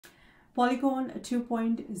Polygon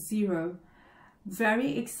 2.0.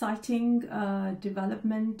 Very exciting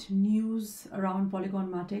development news around Polygon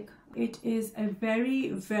Matic. It is a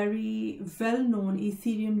very well-known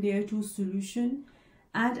Ethereum layer 2 solution,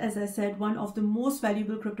 and as I said, one of the most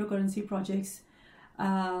valuable cryptocurrency projects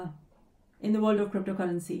in the world of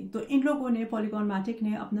cryptocurrency. तो इन लोगों ने Polygon Matic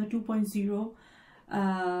ने अपना 2.0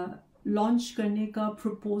 launch करने का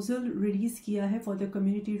proposal release किया है for the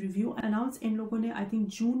community review. Announce इन लोगों ने आई थिंक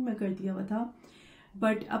जून में कर दिया हुआ था,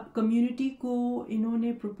 बट अब कम्युनिटी को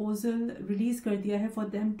इन्होंने प्रपोजल रिलीज कर दिया है for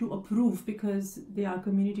them to approve because they are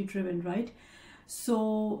community driven, right. So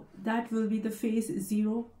that will be the phase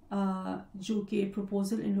 0 जो कि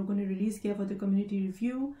प्रपोजल इन लोगों ने रिलीज किया for the community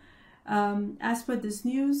review. As per this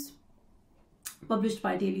news published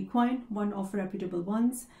by Daily Coin, one of reputable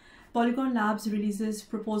ones, Polygon Labs releases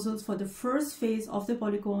proposals for the first phase of the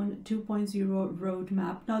Polygon 2.0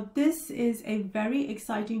 roadmap. Now, this is a very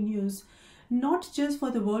exciting news, not just for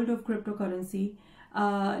the world of cryptocurrency,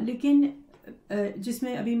 लेकिन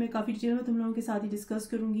जिसमें अभी मैं काफ़ी detail में तुम लोगों के साथ ही डिस्कस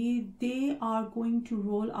करूँगी. They are going to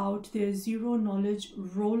roll out their zero knowledge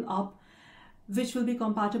roll up, which will be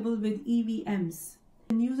compatible with EVMs.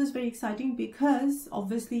 The news is very exciting because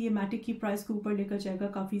obviously ये Matic की प्राइस को ऊपर लेकर जाएगा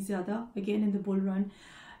काफ़ी ज़्यादा again in the bull run,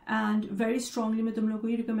 and very strongly मैं तुम लोगों को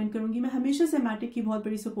ये रिकमेंड करूँगी. मैं हमेशा से Matic की बहुत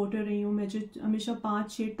बड़ी सपोर्टर रही हूँ. मैं जो हमेशा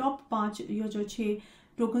 5-6 टॉप 5 या जो 6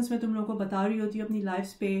 टोकन्स मैं तुम लोगों को बता रही होती हूँ अपनी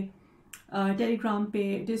लाइव्स पे, टेलीग्राम पे,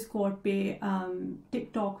 डिस्कॉर्ड पे,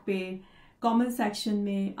 टिकटॉक पे, कमेंट सेक्शन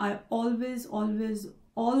में. I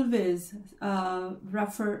always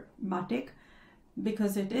refer Matic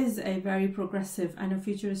because it is a very progressive and a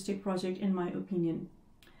futuristic project in my opinion.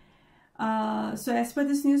 So as per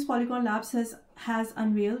this news, Polygon Labs has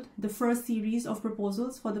unveiled the first series of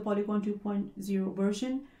proposals for the Polygon 2.0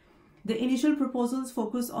 version. The initial proposals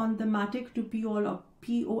focus on the Matic to POL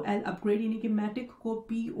upgrade, यानी कि Matic को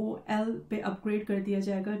POL पे upgrade कर दिया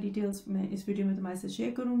जाएगा. Details मैं इस video में तुम्हारे साथ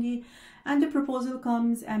शेयर करूँगी. And the proposal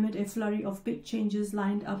comes amid a flurry of big changes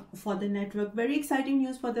lined up for the network. Very exciting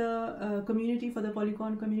news for the community, for the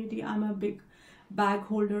Polygon community. I'm a big bag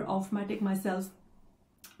holder of Matic myself.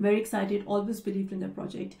 Very excited, always believed in the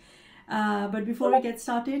project. But before we get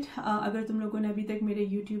started, अगर तुम लोगों ने अभी तक मेरे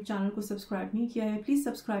YouTube channel को subscribe नहीं किया है, please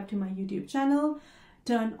subscribe to my YouTube channel,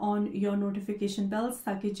 turn on your notification bells,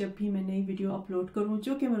 ताकि जब भी मैं नई वीडियो अपलोड करूँ,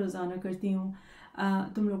 जो कि मैं रोज़ाना करती हूँ,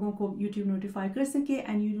 तुम लोगों को YouTube नोटिफाई कर सके,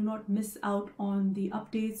 and you do not miss out on the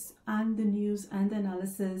updates and the news and the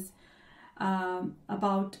analysis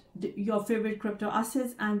about your favorite crypto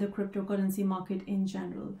assets and the cryptocurrency market in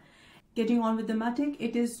general. Getting on with the Matic,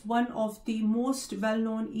 it is one of the most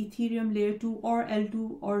well-known Ethereum layer 2 or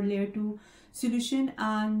L2 or layer 2 solution,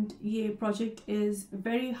 and ये project is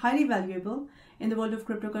very highly valuable in the world of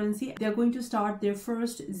cryptocurrency. They are going to start their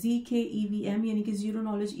first ZK EVM, यानी कि zero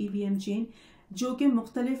knowledge EVM chain, जो कि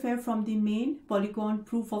मुख्तलिफ है from the main Polygon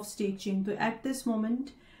proof of stake chain. तो at this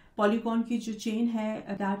moment Polygon की जो chain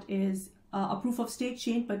है, that is a proof of stake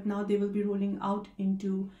chain, but now they will be rolling out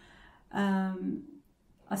into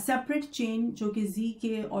a separate chain जो कि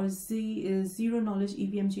ZK और zero knowledge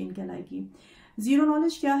EVM chain कहलाएगी. Zero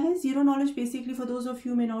knowledge क्या है? Zero knowledge basically, for those of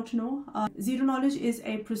you may not know, zero knowledge is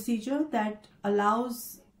a procedure that allows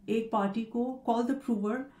एक party को call the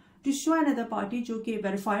prover to show another party जो कि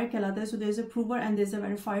verifier कहलाता है. So there is a prover and there is a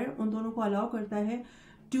verifier. उन दोनों को allow करता है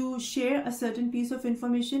to share a certain piece of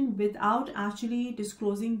information without actually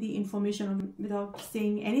disclosing the information, or without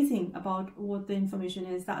saying anything about what the information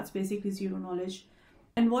is. That's basically zero knowledge.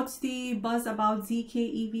 And what's the buzz about ZK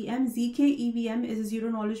EVM? ZK EVM is a zero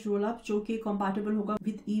knowledge rollup जो कि compatible होगा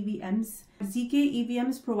with EVMs. ZK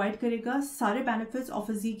EVMs provide करेगा सारे benefits of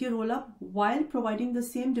a ZK rollup while providing the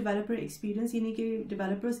same developer experience, यानी कि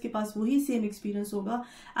developers के पास वही same experience होगा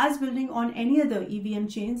as building on any other EVM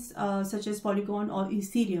chains such as Polygon or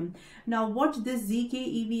Ethereum. Now, what this ZK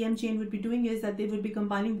EVM chain would be doing is that they would be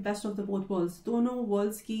combining the best of the both worlds. दोनों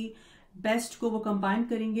worlds की best को वो combine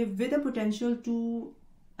करेंगे with a potential to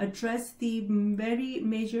address the very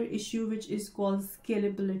major issue which is called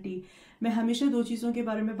scalability. मैं हमेशा दो चीज़ों के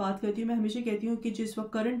बारे में बात करती हूँ. मैं हमेशा कहती हूँ कि जिस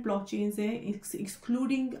वक्त करंट ब्लॉकचेन्स है,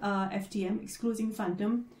 एक्सक्लूडिंग FTM, एक्सक्लूडिंग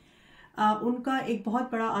फैंटम, उनका एक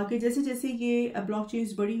बहुत बड़ा आगे जैसे जैसे ये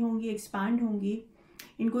ब्लॉकचेन्स बड़ी होंगी, एक्सपैंड होंगी,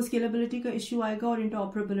 इनको स्केलेबिलिटी का इश्यू आएगा और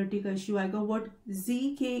इंटरऑपरेबिलिटी का इश्यू आएगा. What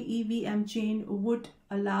ZK EVM chain would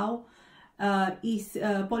allow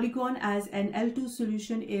Polygon as an L2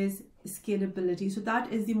 solution is scalability. So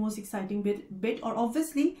that is the most exciting bit. और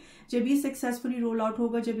obviously जब ये successfully roll out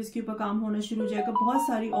होगा, जब इसके ऊपर काम होना शुरू हो जाएगा, बहुत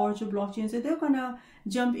सारी और जो blockchains है, they're gonna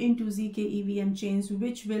jump into ZK EVM chains,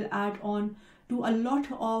 which will add on do a lot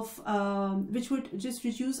of which would just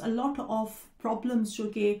reduce a lot of problems जो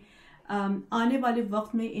कि आने वाले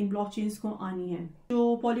वक्त में इन ब्लॉकचेन्स को आनी है.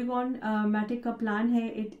 जो Polygon Matic का प्लान है,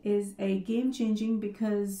 it is a game changing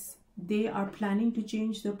because they are planning to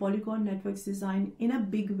change the Polygon network's design in a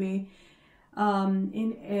big way,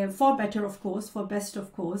 for better of course, for best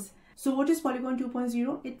of course. So what is Polygon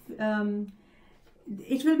 2.0?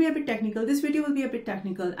 It will be a bit technical. This video will be a bit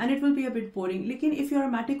technical and it will be a bit boring. Lekin if you're a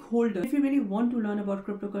Matic holder, if you really want to learn about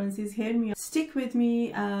cryptocurrencies, hear me out. Stick with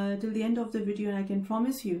me till the end of the video and I can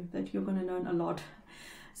promise you that you're going to learn a lot.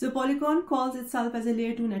 So Polygon calls itself as a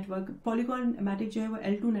layer 2 network. Polygon Matic जो है वो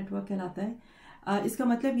L2 network कहलाता है. इसका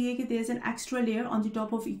मतलब ये है कि there is an extra layer on the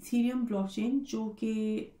top of Ethereum blockchain जो कि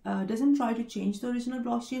doesn't try to change the original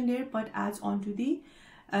blockchain layer but adds on to the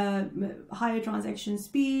higher transaction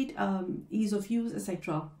speed, ease of use,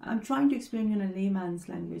 etc. I'm trying to explain you in a layman's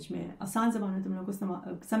language में आसान ज़बान में तुम लोगों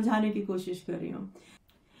को समझाने की कोशिश कर रही हूँ.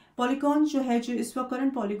 Polygon जो है, जो इस वक्त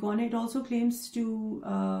current Polygon है, it also claims to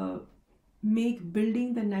make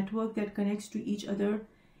building the network that connects to each other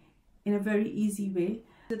in a very easy way.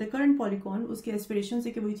 So the current Polygon, उसके aspirations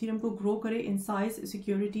है कि वो Ethereum को grow करे in size,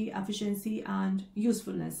 security, efficiency and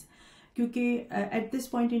usefulness. क्योंकि at this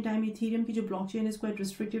point in time Ethereum की जो blockchain is quite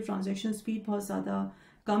restrictive, transaction speed बहुत ज़्यादा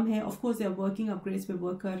कम है. Of course they are working upgrades पे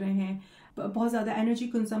work कर रहे हैं. बहुत ज़्यादा energy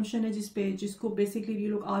consumption है जिसको basically ये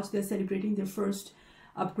लोग आज they are celebrating their first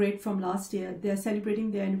upgrade from last year. They are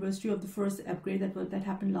celebrating the anniversary of the first upgrade that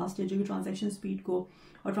happened last year, जो कि transaction speed को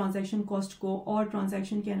और transaction cost को और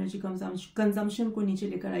transaction की energy consumption को नीचे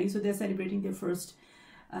लेकर आई. So they are celebrating their first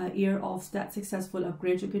year of that successful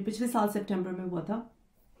upgrade जो कि पिछले साल सितंबर में हुआ था.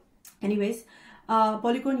 Anyways,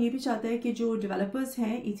 Polygon ये भी चाहता है कि जो डेवलपर्स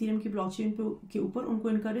हैं Ethereum की ब्लॉकचेन के ऊपर उनको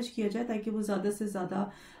इनकरेज किया जाए ताकि वो ज़्यादा से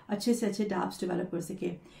ज़्यादा अच्छे से अच्छे डैप्स डेवलप कर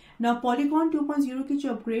सके. Now Polygon 2.0 की जो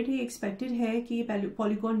अपग्रेड है एक्सपेक्टेड है कि ये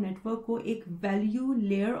Polygon नेटवर्क को एक value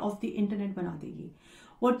layer of the internet बना देगी.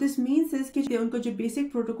 What this means is कि उनका जो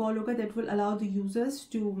बेसिक प्रोटोकॉल होगा that will allow the users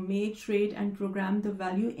to make, trade and program the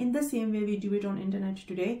value in the same way we do it on internet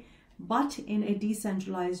today, but in a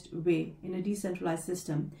decentralized way, in a decentralized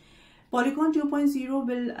system. Polygon 2.0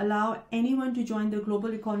 will allow anyone to join the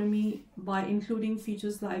global economy by including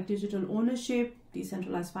features like digital ownership,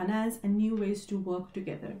 decentralized finance, and new ways to work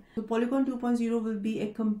together. So Polygon 2.0 will be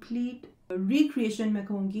a complete recreation, मैं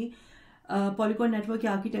कहूँगी, Polygon network के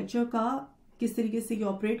architecture का, किस तरीके से ये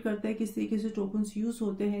operate करता है, किस तरीके से टोकन्स यूज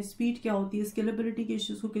होते हैं, स्पीड क्या होती है, स्केलेबिलिटी के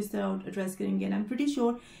इश्यूज को किस तरह एड्रेस करेंगे. And I am pretty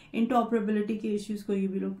sure interoperability के इश्यूज को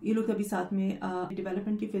ये लोग अभी साथ में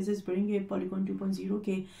डेवलपमेंट के फेजेस बढ़ेंगे Polygon 2.0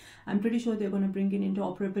 के. I am pretty sure they are gonna bring in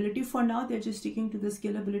interoperability. For now they are just sticking to the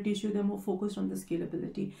scalability issue, they are more focused on the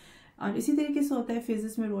scalability. And इसी तरीके से होता है,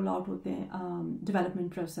 phases में roll out होते हैं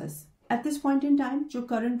development process. At this point in time, जो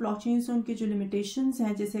current blockchains हैं उनके जो limitations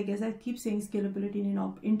हैं, जैसे as I keep saying scalability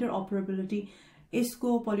and interoperability,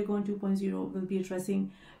 इसको Polygon 2.0 will be addressing.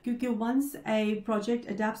 क्योंकि once a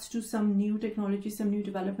project adapts to some new technology, some new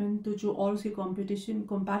development, तो जो और उसके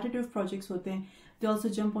competitive projects होते हैं, they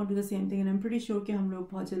also jump onto the same thing. And I'm pretty sure कि हम लोग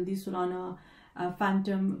बहुत जल्दी Solana,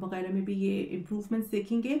 Phantom वगैरह में भी ये improvements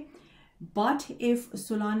देखेंगे. But if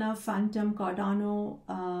Solana, Phantom,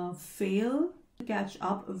 Cardano fail catch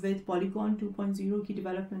up with Polygon 2.0 की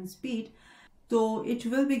development speed, so it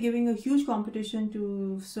will be giving a huge competition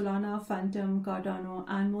to Solana, Phantom, Cardano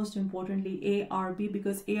and most importantly ARB,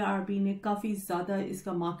 because ARB ने काफ़ी ज़्यादा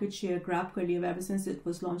इसका market share grab कर लिया ever since it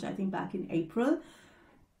was launched, I think back in April.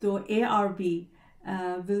 तो ARB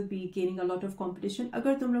will be gaining a lot of competition.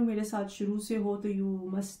 अगर तुम लोग मेरे साथ शुरू से हो तो you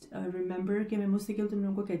must remember कि मैं मुस्तकिल तुम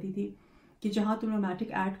लोगों को कहती थी कि जहाँ तुम लोग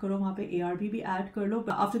मैटिक ऐड करो वहाँ पे ARB भी ऐड कर लो.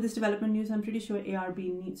 But after this development news, I'm pretty sure ARB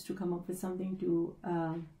needs to come up with something to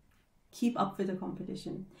keep up with the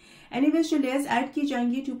competition. Anyways, जो layers ऐड की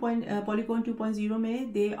जाएंगी Polygon 2.0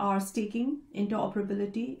 में, they are staking,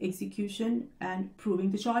 interoperability, execution and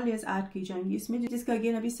proving. तो 4 layers add की जाएंगी इसमें, जिसका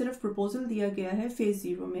again अभी सिर्फ proposal दिया गया है phase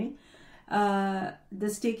 0 में. The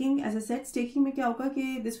staking, as I said, staking में क्या होगा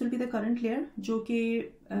कि this will be the current layer जो कि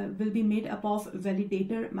will be made up of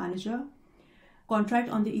validator, manager, contract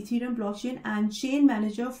on the Ethereum blockchain and chain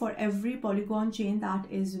manager for every Polygon chain that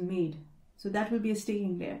is made. So that will be a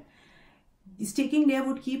staking layer. The staking layer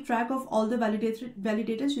would keep track of all the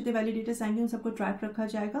validators. जितने validators आएंगे उन सबको track रखा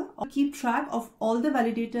जाएगा और keep track of all the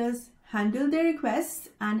validators, handle their requests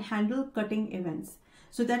and handle cutting events.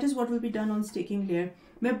 So that is what will be done on staking layer.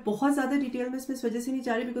 मैं बहुत ज़्यादा डिटेल में इसमें इस वजह से नहीं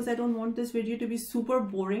जा रही because I don't want this video to be super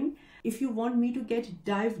boring. If you want me to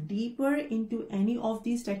dive deeper into any of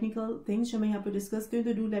these technical things जो मैं यहाँ पे discuss करूँ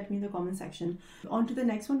तो do let me in the comment section. On to the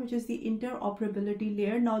next one, which is the interoperability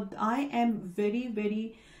layer. Now I am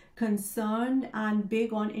very concerned and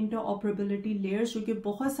big on interoperability layers, जो कि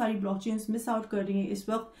बहुत सारी blockchains miss out कर रही हैं इस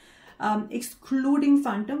वक्त, excluding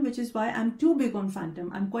Phantom, which is why I'm too big on Phantom.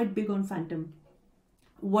 I'm quite big on Phantom.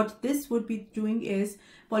 What this would be doing is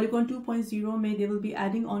Polygon 2.0 may they will be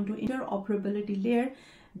adding on to interoperability layer.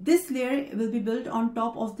 This layer will be built on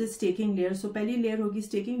top of the staking layer. So पहली layer होगी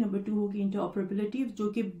staking, number 2 होगी interoperability, जो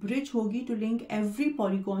कि bridge होगी to link every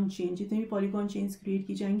Polygon chain. जितने भी Polygon chains create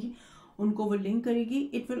की जाएंगी उनको वो link करेगी.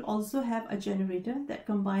 It will also have a generator that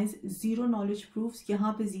combines zero knowledge proofs.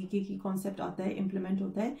 यहाँ पे ZK की concept आता है, implement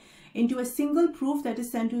होता है, into a single proof that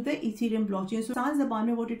is sent to the Ethereum blockchain. So आसान ज़बान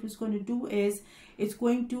में what it was going to do is it's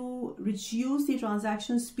going to reduce the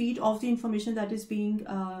transaction speed of the information that is being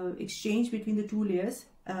exchanged between the two layers,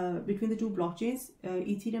 between the two blockchains,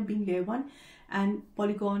 Ethereum being layer 1 and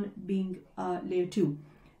Polygon being layer 2.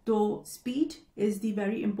 तो speed is the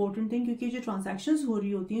very important thing, क्योंकि जो transactions हो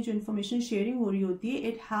रही होती हैं, जो information sharing हो रही होती है,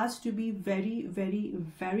 it has to be very, very,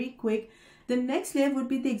 very quick. The next layer would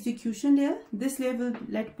be the execution layer. This layer will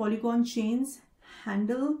let Polygon chains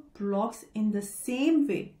handle blocks in the same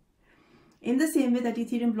way that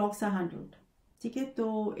Ethereum blocks are handled. ठीक है,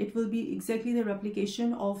 तो it will be exactly the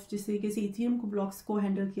replication of जिस तरीके से Ethereum को blocks को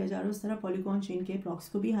handle किया जा रहा है उस तरह Polygon chain के blocks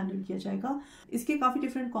को भी handle किया जाएगा. इसके काफ़ी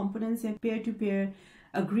different components हैं, peer-to-peer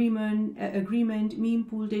agreement, meme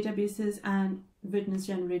pool databases and witness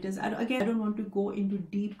generators. Again, I don't want to go into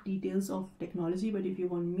deep details of technology, but if you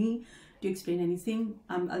want me to explain anything,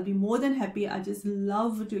 I'll be more than happy. I just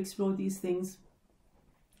love to explore these things,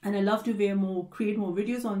 and I love to create more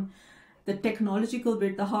videos on the technological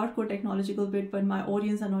bit, the hardcore technological bit, but my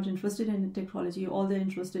audience are not interested in technology. All they're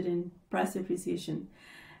interested in price appreciation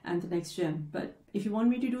and the next gem. But if you want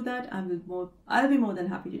me to do that, I'll be more than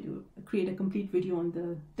happy to create a complete video on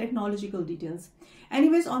the technological details.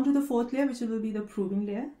 Anyways, on to the fourth layer, which will be the proving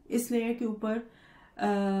layer. इस layer के ऊपर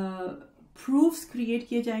proofs create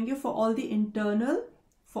किए जाएंगे for all the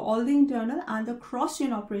internal and the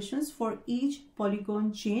cross-chain operations for each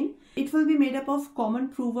Polygon chain. It will be made up of common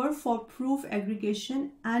prover for proof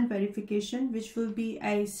aggregation and verification, which will be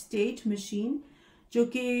a state machine जो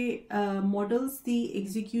कि models the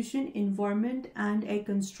execution environment and a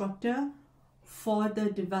constructor for the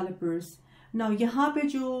developers. Now यहाँ पे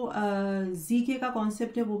जो ZK का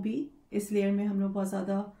concept है वो भी इस layer में हम लोग बहुत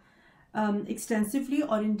ज़्यादा extensively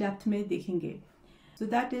और in depth में देखेंगे. So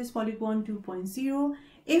that is Polygon 2.0.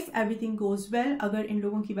 If everything goes well, अगर इन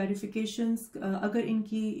लोगों की verifications, अगर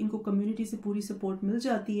इनको community से पूरी support मिल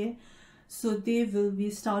जाती है, so they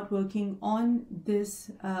will start working on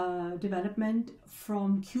this development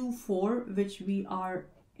from Q4, which we are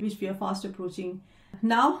fast approaching.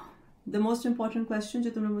 Now, the most important question जो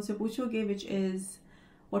तुम लोग मुझसे पूछोगे, which is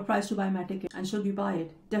what price to buy Matic and should you buy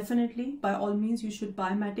it? Definitely, by all means, you should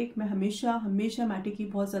buy Matic. मैं हमेशा Matic की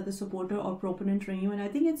बहुत ज़्यादा supporter और proponent रही हूँ, and I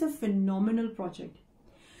think it's a phenomenal project.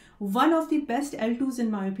 One of the best L2s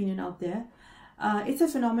in my opinion out there. It's a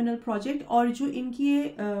phenomenal project, और जो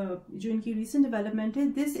इनकी recent development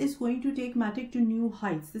है, this is going to take Matic to new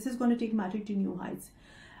heights.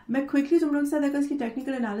 मैं quickly तुम लोगों के साथ अगर इसकी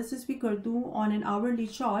technical analysis भी कर दूँ on an hourly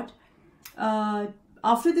chart.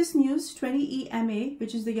 After this news, 20 EMA,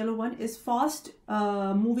 which is the yellow one, is fast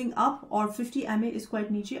moving up, और 50 EMA is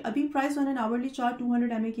quite नीचे. अभी price on an hourly chart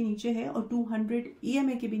 200 EMA के नीचे है और 200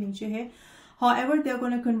 EMA के भी नीचे है. However, they are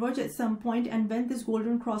going to converge at some point, and when this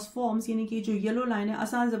golden cross forms, यानी कि जो yellow line है,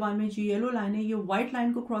 आसान ज़बान में जो yellow line है, ये white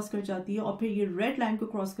line को cross कर जाती है और फिर ये red line को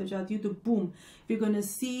cross कर जाती है, तो boom, we're going to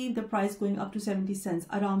see the price going up to 70 cents,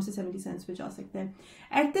 आराम से 70 cents पे जा सकते हैं.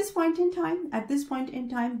 At this point in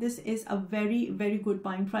time, this is a very, very good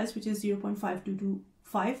buying price, which is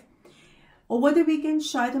 0.5225. Over the weekend,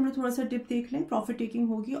 शायद हम लोग थोड़ा सा dip देख लें, profit taking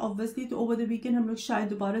होगी, obviously, तो over the weekend हम लोग शायद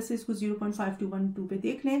दोबारा से इसको 0.5212 पे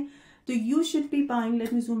देख लें. So you should be buying,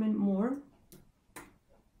 let me zoom in more.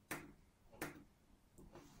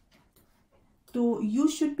 So you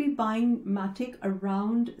should be buying Matic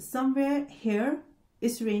around somewhere here,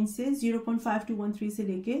 इस range से 0.5213 से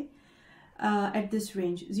लेके at this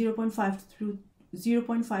range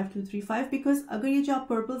 0.5235, because अगर ये जो आप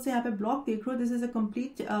purple से यहाँ पे block देख रहे हो, this is a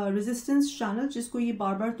complete resistance channel जिसको ये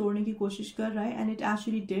बार बार तोड़ने की कोशिश कर रहा है, and it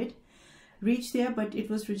actually did reach there, but it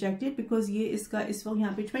was rejected because ये इसका इस वक्त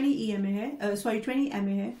यहाँ पे 20 EMA है, 20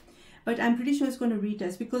 MA है, but I'm pretty sure it's going to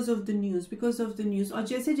retest because of the news. और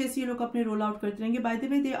जैसे ये लोग अपने roll out करते रहेंगे. By the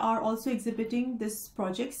way, they are also exhibiting this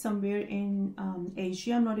project somewhere in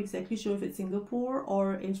Asia. I'm not exactly sure if it's Singapore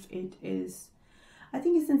or if it is, I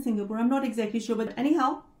think it's in Singapore. I'm not exactly sure, but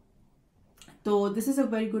anyhow, so this is a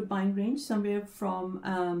very good buying range, somewhere from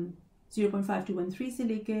 0.5213 से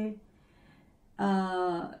लेके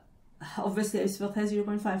obviously इस वक्त है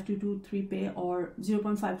 0.5223 पे और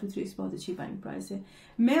 0.523 बहुत अच्छी buying price है.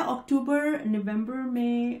 मैं अक्टूबर नवंबर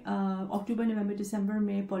दिसंबर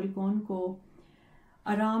में पॉलीगॉन को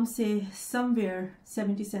आराम से समवेयर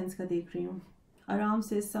 70 सेंट्स का देख रही हूँ, आराम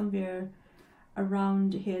से समवेयर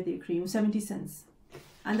अराउंड हेयर देख रही हूँ 70 cents,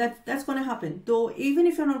 and that's going to happen. So even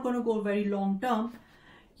if you're not going to go very long term,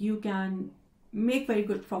 you can make very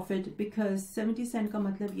good profit, because 70 cent का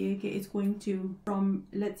मतलब ये है कि it's going to, from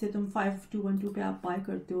let's say तुम 5212 पे आप buy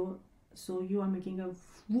करते हो, so you are making a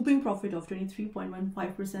whooping profit of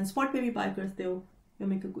 23.15%. spot पे भी buy करते हो,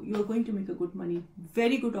 you're going to make a good money.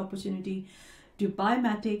 Very good opportunity to buy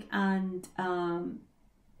Matic and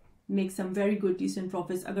make some very good decent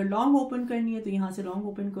profits. अगर long open करनी है तो यहाँ से long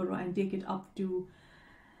open करो and take it up to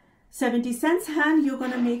 70 cents and you're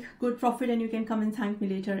gonna make good profit, and you can come and thank me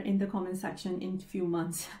later in the comment section in few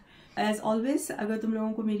months. As always, अगर तुम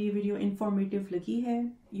लोगों को मेरी video informative लगी है,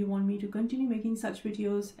 you want me to continue making such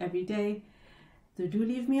videos every day, so do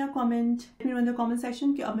leave me a comment. Let me know in the comment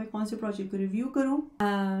section कि अब मैं कौन से project को review करूँ.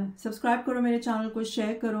 Subscribe करो मेरे channel को,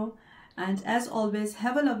 share करो, and as always,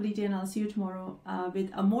 have a lovely day, and I'll see you tomorrow with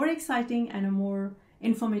a more exciting and a more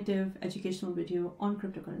informative educational video on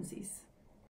cryptocurrencies.